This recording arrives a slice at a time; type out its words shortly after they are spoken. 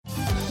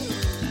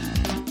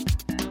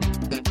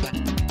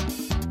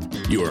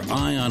Your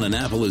Eye on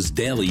Annapolis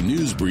daily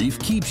news brief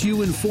keeps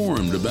you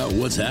informed about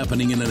what's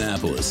happening in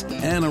Annapolis,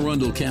 Anne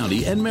Arundel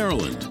County, and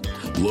Maryland.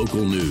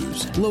 Local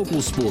news,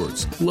 local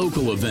sports,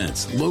 local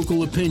events,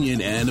 local opinion,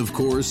 and, of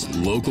course,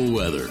 local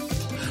weather.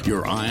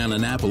 Your Eye on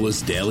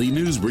Annapolis daily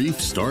news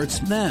brief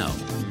starts now.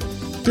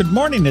 Good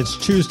morning.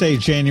 It's Tuesday,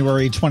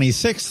 January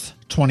 26th,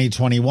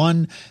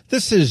 2021.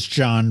 This is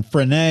John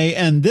Frenaye,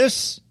 and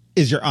this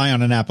is your Eye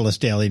on Annapolis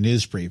daily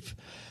news brief.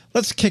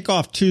 Let's kick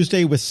off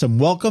Tuesday with some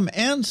welcome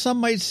and some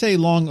might say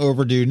long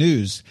overdue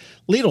news.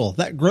 Lidl,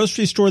 that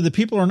grocery store that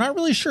people are not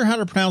really sure how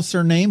to pronounce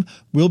their name,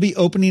 will be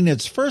opening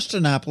its first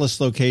Annapolis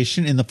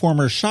location in the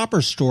former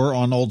Shoppers store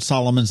on Old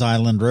Solomon's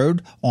Island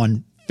Road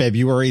on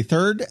February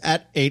 3rd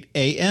at 8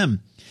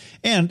 a.m.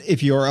 And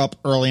if you're up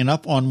early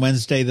enough on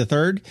Wednesday the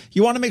 3rd,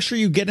 you want to make sure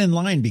you get in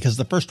line because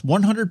the first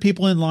 100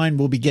 people in line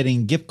will be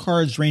getting gift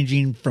cards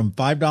ranging from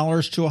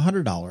 $5 to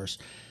 $100.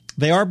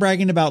 They are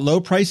bragging about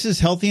low prices,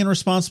 healthy and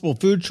responsible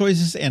food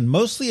choices, and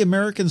mostly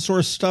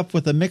American-sourced stuff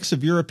with a mix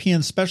of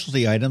European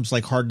specialty items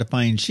like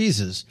hard-to-find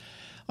cheeses.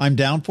 I'm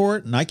down for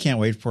it, and I can't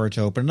wait for it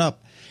to open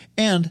up.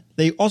 And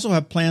they also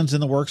have plans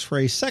in the works for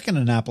a second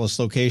Annapolis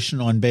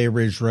location on Bay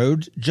Ridge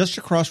Road, just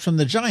across from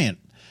the Giant.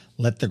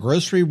 Let the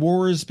grocery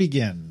wars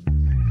begin.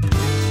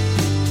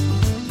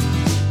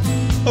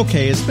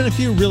 Okay, it's been a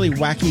few really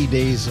wacky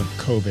days of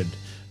COVID.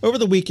 Over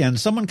the weekend,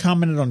 someone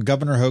commented on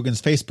Governor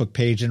Hogan's Facebook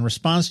page in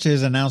response to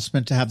his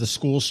announcement to have the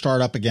schools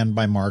start up again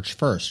by March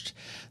 1st.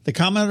 The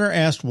commenter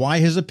asked why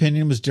his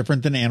opinion was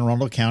different than Anne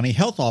Arundel County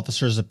Health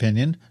Officer's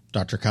opinion,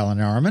 Dr. Colin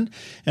Arman,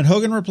 and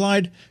Hogan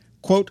replied,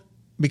 quote,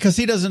 because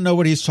he doesn't know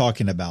what he's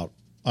talking about,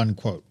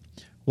 unquote.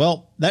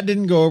 Well, that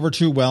didn't go over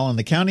too well, and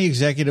the county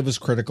executive was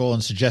critical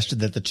and suggested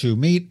that the two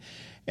meet.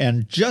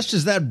 And just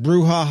as that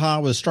brouhaha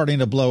was starting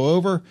to blow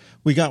over,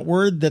 we got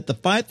word that the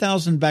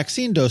 5,000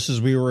 vaccine doses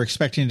we were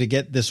expecting to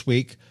get this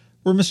week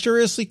were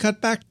mysteriously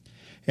cut back.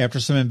 After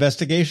some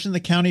investigation, the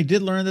county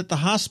did learn that the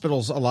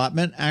hospital's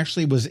allotment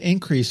actually was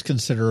increased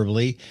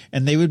considerably,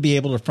 and they would be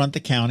able to front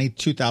the county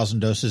 2,000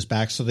 doses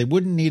back so they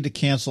wouldn't need to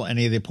cancel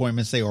any of the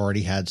appointments they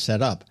already had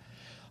set up.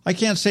 I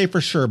can't say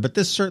for sure, but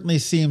this certainly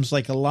seems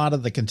like a lot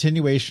of the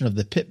continuation of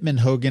the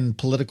Pittman-Hogan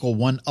political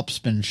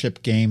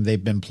one-upsmanship game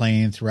they've been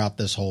playing throughout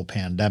this whole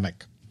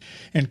pandemic.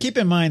 And keep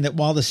in mind that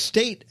while the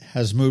state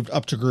has moved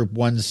up to Group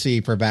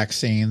 1C for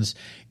vaccines,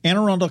 Anne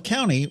Arundel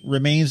County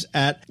remains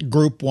at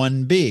Group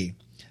 1B.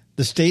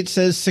 The state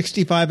says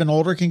 65 and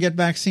older can get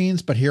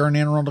vaccines, but here in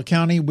Anne Arundel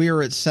County, we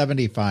are at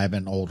 75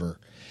 and older.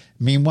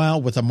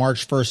 Meanwhile, with a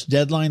March 1st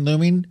deadline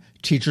looming,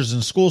 teachers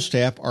and school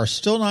staff are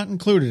still not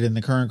included in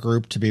the current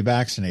group to be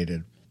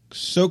vaccinated.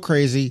 So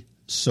crazy,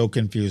 so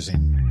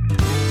confusing.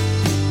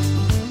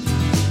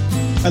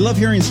 I love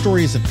hearing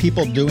stories of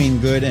people doing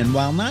good, and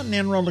while not in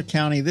Anne Arundel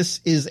County,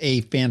 this is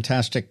a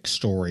fantastic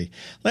story.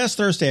 Last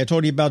Thursday, I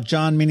told you about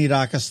John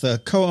Minidakis,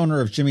 the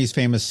co-owner of Jimmy's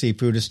Famous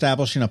Seafood,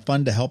 establishing a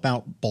fund to help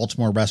out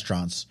Baltimore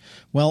restaurants.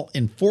 Well,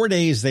 in 4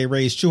 days, they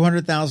raised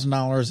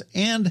 $200,000,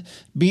 and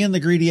being the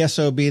greedy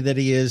SOB that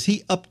he is,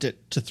 he upped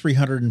it to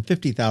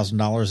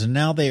 $350,000, and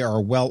now they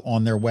are well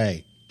on their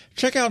way.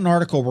 Check out an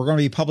article we're going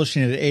to be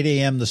publishing at 8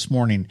 a.m. this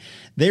morning.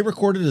 They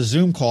recorded a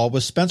Zoom call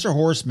with Spencer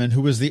Horseman,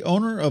 who is the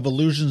owner of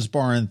Illusions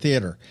Bar and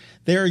Theater.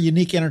 They are a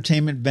unique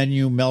entertainment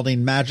venue melding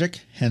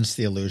magic, hence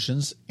the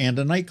illusions, and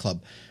a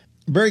nightclub.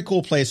 Very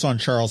cool place on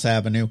Charles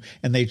Avenue,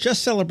 and they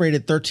just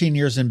celebrated 13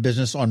 years in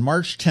business on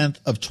March 10th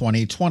of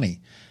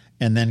 2020,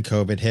 and then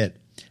COVID hit.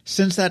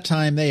 Since that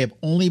time, they have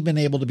only been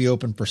able to be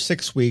open for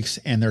 6 weeks,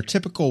 and their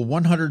typical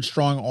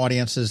 100-strong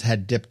audiences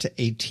had dipped to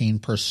 18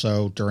 per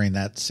so during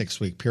that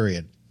 6-week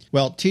period.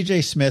 Well,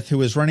 TJ Smith,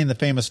 who is running the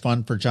famous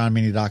fund for John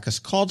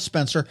Minidakis, called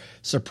Spencer,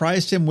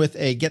 surprised him with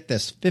a, get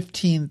this,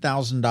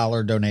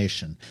 $15,000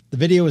 donation. The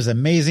video is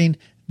amazing.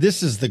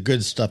 This is the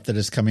good stuff that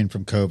is coming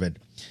from COVID.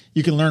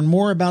 You can learn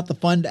more about the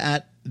fund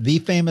at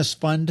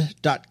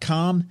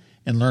thefamousfund.com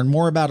and learn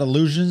more about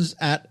Illusions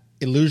at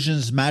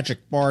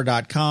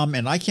illusionsmagicbar.com.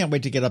 And I can't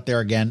wait to get up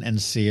there again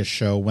and see a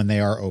show when they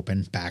are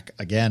open back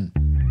again.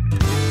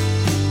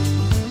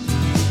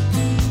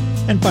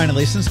 And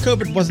finally, since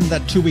COVID wasn't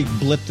that 2-week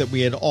blip that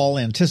we had all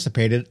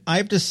anticipated,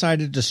 I've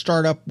decided to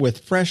start up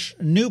with fresh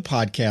new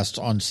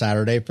podcasts on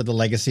Saturday for the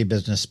Legacy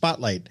Business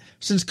Spotlight.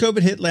 Since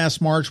COVID hit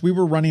last March, we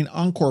were running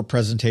encore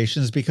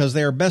presentations because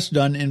they are best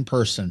done in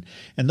person,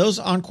 and those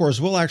encores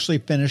will actually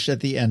finish at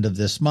the end of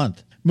this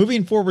month.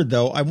 Moving forward,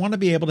 though, I want to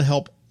be able to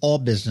help all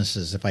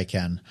businesses if I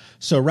can.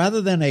 So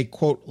rather than a,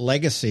 quote,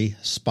 legacy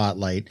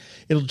spotlight,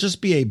 it'll just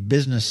be a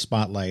business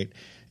spotlight,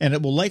 and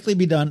it will likely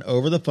be done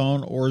over the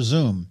phone or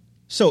Zoom.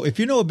 So if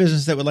you know a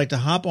business that would like to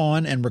hop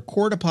on and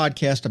record a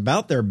podcast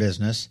about their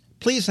business,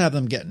 please have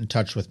them get in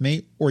touch with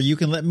me, or you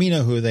can let me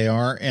know who they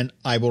are and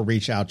I will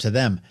reach out to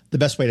them. The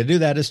best way to do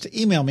that is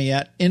to email me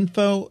at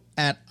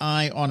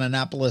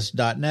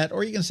info@eyeonannapolis.net,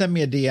 or you can send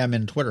me a DM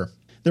in Twitter.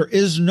 There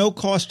is no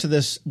cost to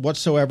this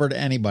whatsoever to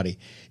anybody.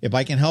 If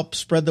I can help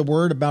spread the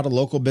word about a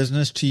local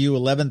business to you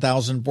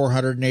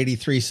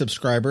 11,483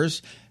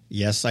 subscribers,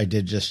 yes, I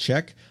did just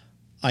check,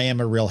 I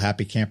am a real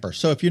happy camper.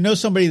 So if you know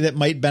somebody that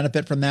might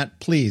benefit from that,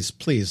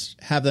 please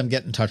have them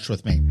get in touch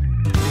with me.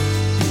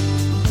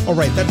 All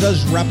right, that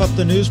does wrap up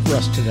the news for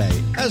us today.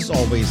 As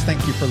always,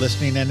 thank you for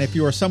listening. And if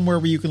you are somewhere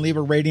where you can leave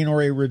a rating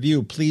or a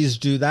review, please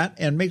do that.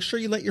 And make sure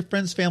you let your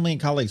friends, family,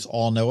 and colleagues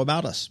all know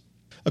about us.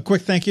 A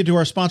quick thank you to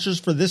our sponsors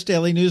for this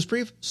daily news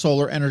brief,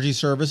 Solar Energy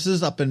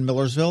Services up in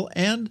Millersville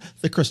and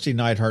the Christy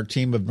Neidhart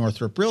team of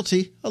Northrop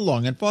Realty, a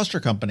Long and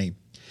Foster company.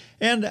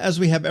 And as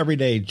we have every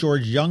day,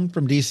 George Young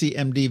from DC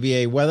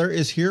MDVA Weather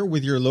is here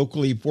with your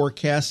locally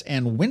forecast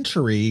and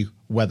wintry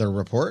weather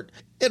report.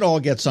 It all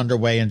gets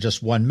underway in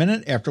just 1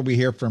 minute after we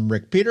hear from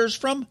Rick Peters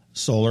from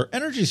Solar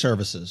Energy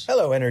Services.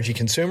 Hello, energy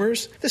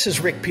consumers. This is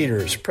Rick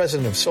Peters,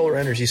 president of Solar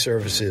Energy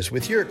Services,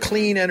 with your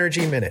Clean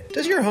Energy Minute.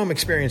 Does your home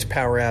experience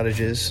power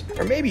outages?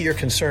 Or maybe you're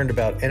concerned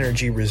about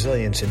energy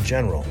resilience in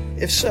general?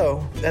 If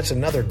so, that's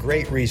another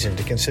great reason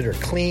to consider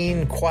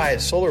clean, quiet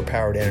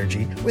solar-powered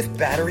energy with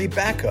battery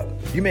backup.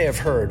 You may have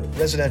heard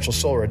residential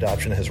solar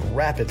adoption has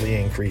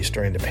rapidly increased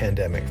during the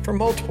pandemic for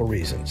multiple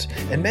reasons,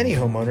 and many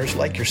homeowners,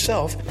 like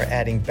yourself, are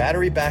adding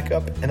battery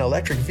backup and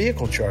electric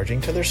vehicle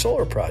charging to their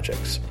solar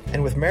projects.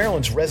 And with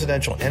Maryland's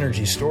residential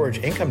energy storage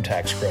income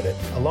tax credit,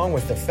 along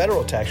with the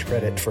federal tax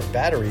credit for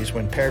batteries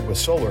when paired with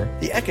solar,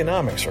 the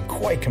economics are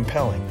quite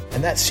compelling,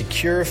 and that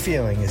secure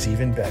feeling is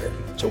even better.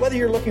 So whether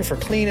you're looking for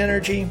clean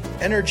energy,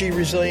 energy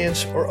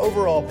resilience, or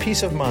overall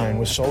peace of mind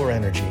with solar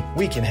energy,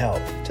 we can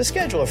help. To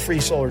schedule a free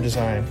solar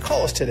design,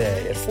 call us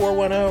today at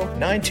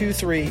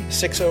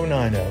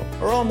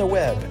 410-923-6090 or on the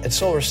web at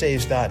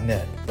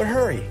solarsaves.net. But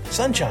hurry,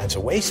 sunshine's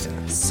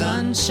a-wasting.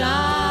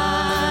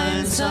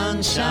 Sunshine,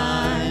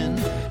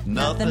 sunshine,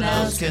 nothing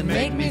else can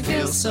make me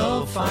feel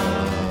so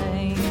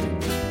fine.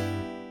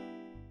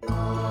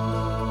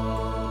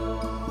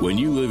 When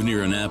you live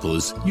near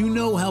Annapolis, you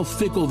know how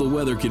fickle the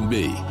weather can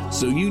be.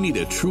 So you need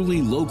a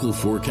truly local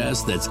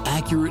forecast that's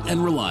accurate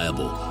and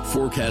reliable.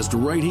 Forecast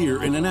right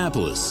here in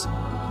Annapolis.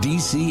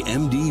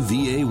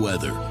 DCMDVA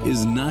Weather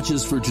is not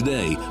just for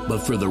today, but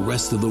for the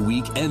rest of the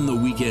week and the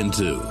weekend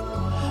too.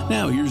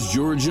 Now here's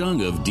George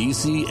Young of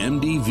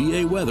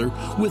DCMDVA Weather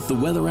with the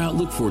weather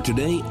outlook for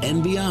today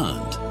and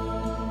beyond.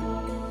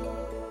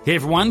 Hey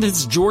everyone, this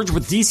is George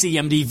with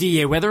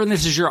DCMDVA Weather, and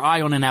this is your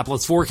Eye on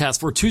Annapolis forecast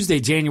for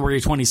Tuesday,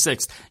 January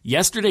 26th.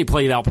 Yesterday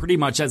played out pretty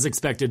much as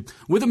expected,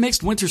 with a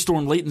mixed winter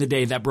storm late in the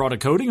day that brought a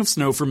coating of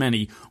snow for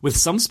many, with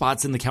some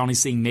spots in the county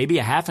seeing maybe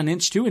a half an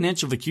inch to an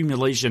inch of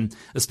accumulation,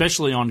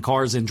 especially on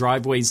cars and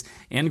driveways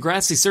and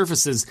grassy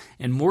surfaces,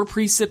 and more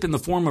precip in the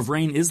form of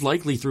rain is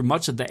likely through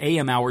much of the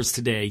AM hours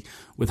today,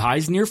 with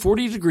highs near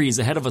 40 degrees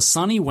ahead of a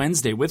sunny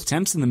Wednesday with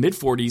temps in the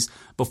mid-40s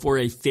before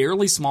a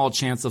fairly small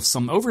chance of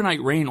some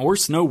overnight rain or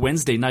snow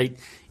Wednesday night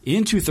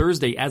into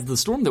Thursday, as the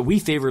storm that we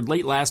favored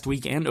late last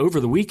week and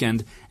over the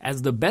weekend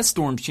as the best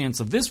storm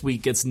chance of this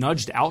week gets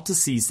nudged out to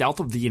sea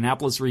south of the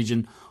Annapolis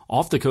region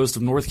off the coast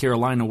of North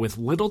Carolina with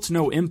little to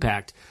no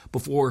impact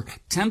before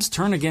temps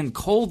turn again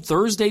cold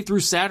Thursday through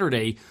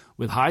Saturday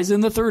with highs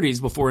in the 30s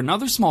before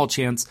another small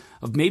chance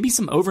of maybe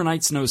some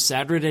overnight snow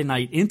Saturday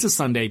night into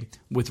Sunday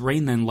with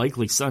rain then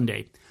likely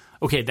Sunday.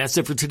 Okay, that's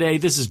it for today.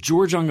 This is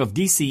George Young of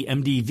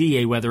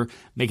DCMDVA Weather.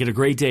 Make it a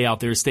great day out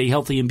there. Stay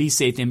healthy and be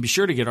safe, and be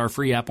sure to get our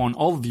free app on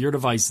all of your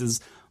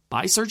devices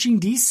by searching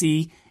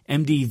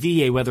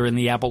DCMDVA Weather in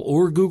the Apple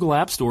or Google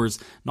App Stores.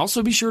 And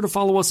also be sure to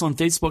follow us on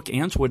Facebook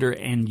and Twitter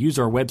and use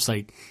our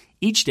website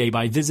each day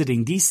by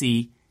visiting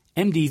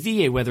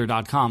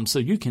DCMDVAweather.com so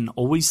you can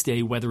always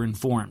stay weather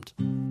informed.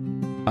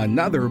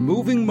 Another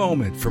moving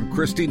moment from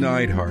Christy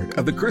Neidhart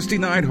of the Christy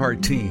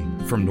Neidhart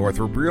team from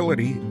Northrop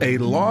Realty, a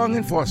Long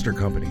and Foster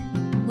company.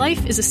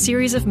 Life is a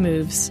series of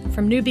moves,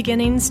 from new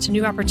beginnings to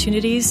new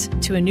opportunities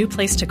to a new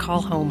place to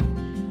call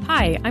home.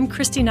 Hi, I'm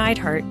Christy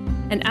Neidhart,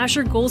 and as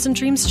your goals and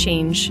dreams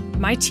change,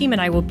 my team and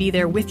I will be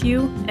there with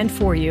you and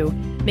for you,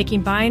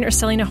 making buying or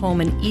selling a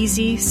home an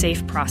easy,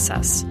 safe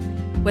process.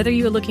 Whether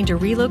you are looking to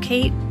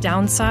relocate,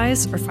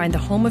 downsize, or find the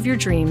home of your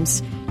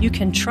dreams, you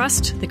can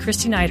trust the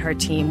Christy Neidhart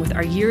team with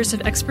our years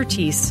of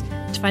expertise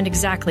to find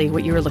exactly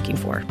what you are looking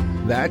for.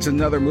 That's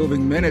another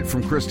moving minute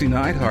from Christy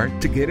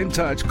Neidhart. To get in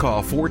touch,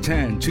 call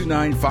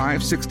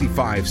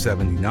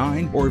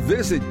 410-295-6579 or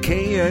visit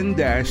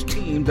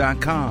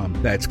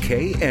kn-team.com. That's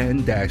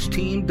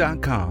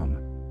kn-team.com.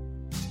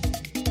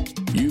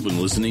 You've been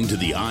listening to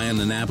the Eye on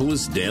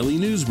Annapolis Daily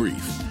News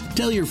Brief.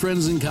 Tell your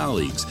friends and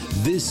colleagues,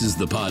 this is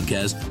the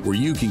podcast where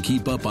you can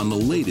keep up on the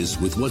latest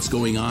with what's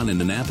going on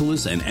in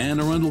Annapolis and Anne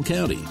Arundel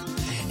County.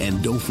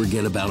 And don't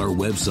forget about our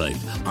website,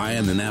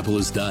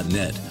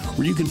 eyeonannapolis.net,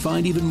 where you can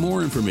find even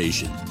more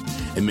information.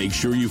 And make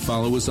sure you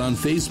follow us on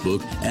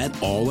Facebook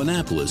at All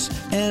Annapolis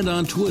and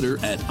on Twitter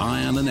at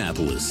Eye on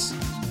Annapolis.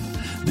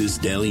 This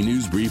Daily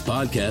News Brief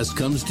podcast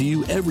comes to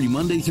you every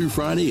Monday through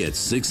Friday at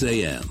 6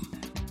 a.m.